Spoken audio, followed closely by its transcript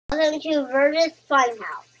Welcome to Burgess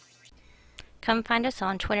Funhouse. Come find us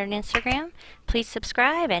on Twitter and Instagram. Please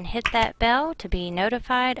subscribe and hit that bell to be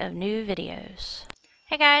notified of new videos.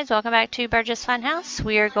 Hey guys, welcome back to Burgess Funhouse.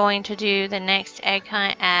 We are going to do the next egg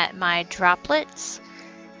hunt at my droplets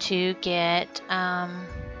to get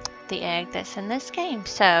the egg that's in this game.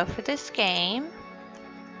 So for this game,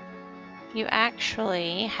 you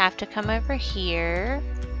actually have to come over here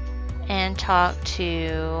and talk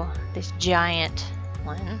to this giant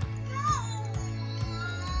one.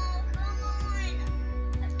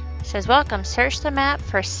 It says, welcome, search the map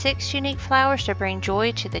for 6 unique flowers to bring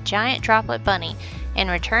joy to the giant droplet bunny. In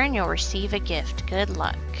return, you'll receive a gift. Good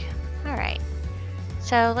luck. Alright,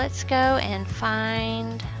 so let's go and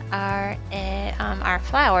find our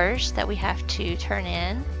flowers that we have to turn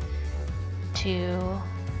in to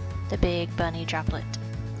the big bunny droplet.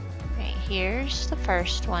 Right, here's the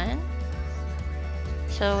first one.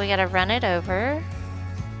 So we gotta run it over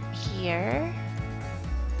here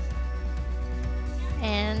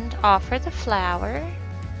and offer the flower.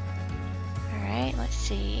 Alright, let's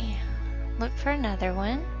see. Look for another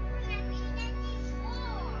one.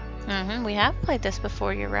 We have played this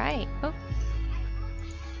before, you're right. Oh,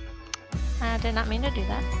 I did not mean to do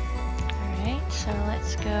that. Alright, so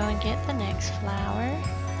let's go and get the next flower.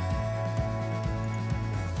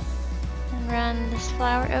 And run this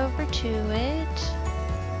flower over to it.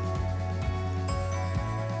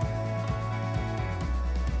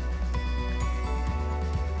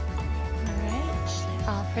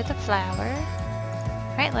 Offer the flower.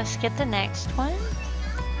 Alright, let's get the next one.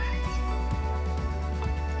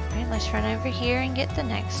 Alright, let's run over here and get the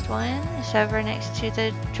next one. It's over next to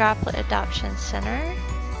the Droplet Adoption Center.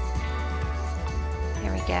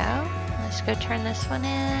 Here we go. Let's go turn this one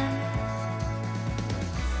in.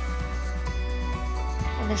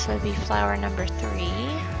 And this would be flower number 3.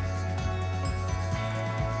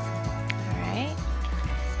 Alright.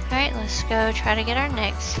 Alright, let's go try to get our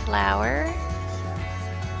next flower.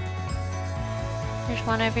 There's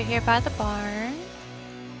one over here by the barn.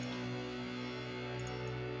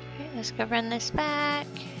 Okay, let's go run this back.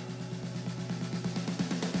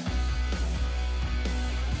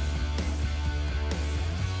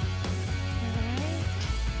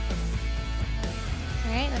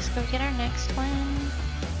 Alright, let's go get our next one.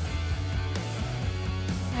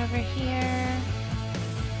 Over here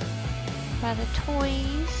by the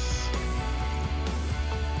toys.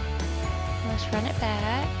 Let's run it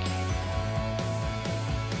back.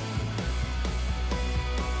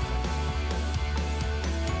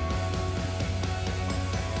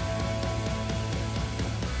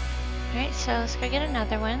 Alright, so let's go get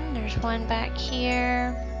another one. There's one back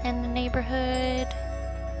here in the neighborhood.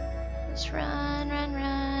 Let's run, run,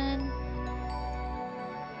 run.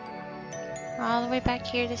 All the way back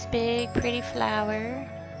here, this big, pretty flower.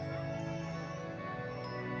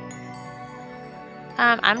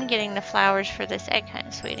 I'm getting the flowers for this egg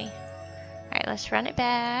hunt, sweetie. Alright, let's run it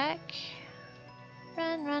back.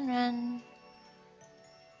 Run, run, run.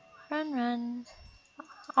 Run, run.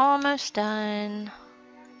 Almost done.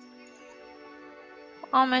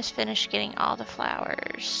 Almost finished getting all the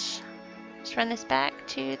flowers. Let's run this back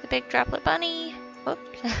to the big droplet bunny.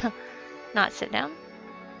 Oops, not sit down.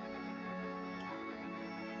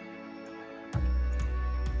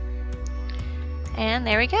 And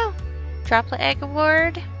there we go. Droplet Egg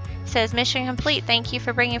Award. It says mission complete. Thank you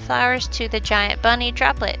for bringing flowers to the giant bunny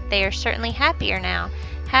droplet. They are certainly happier now.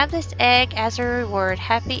 Have this egg as a reward.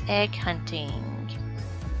 Happy egg hunting.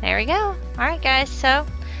 There we go. Alright guys, so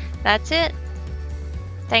that's it.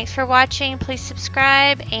 Thanks for watching. Please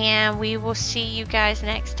subscribe and we will see you guys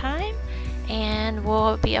next time. And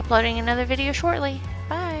we'll be uploading another video shortly.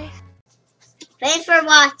 Bye. Thanks for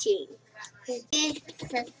watching. Please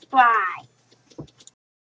subscribe.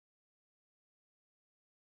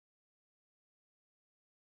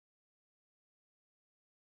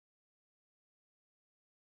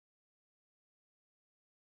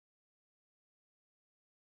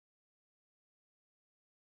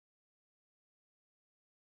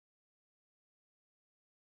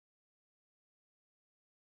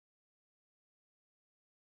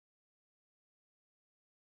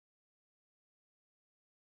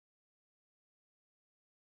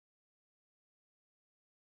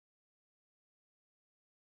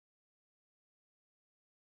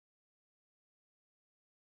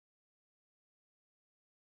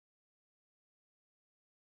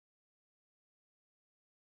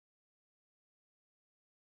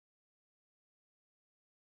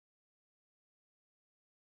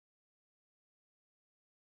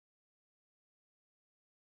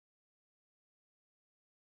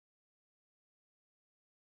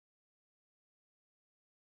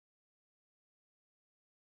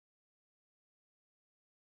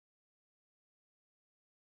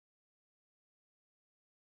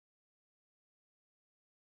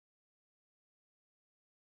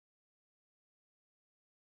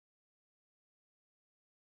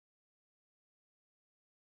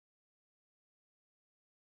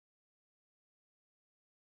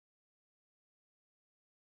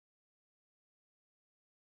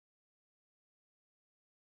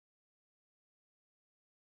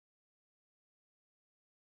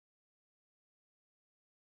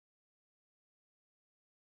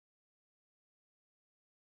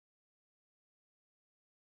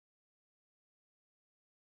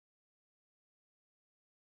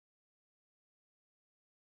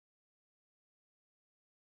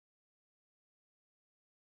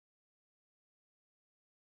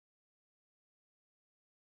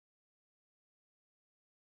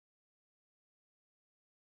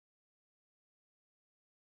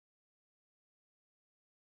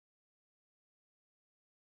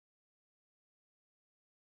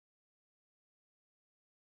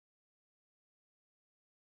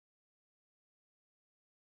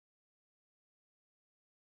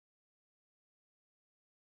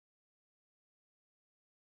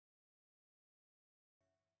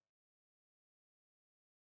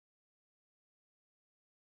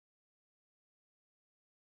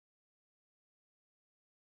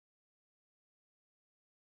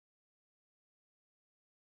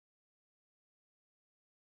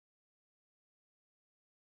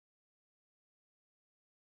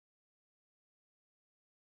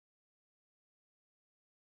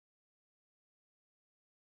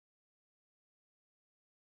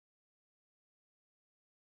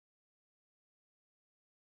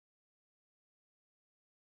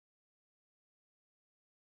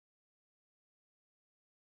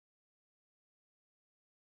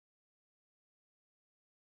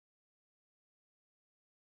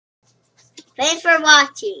 Thanks for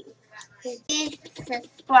watching. Please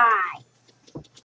subscribe.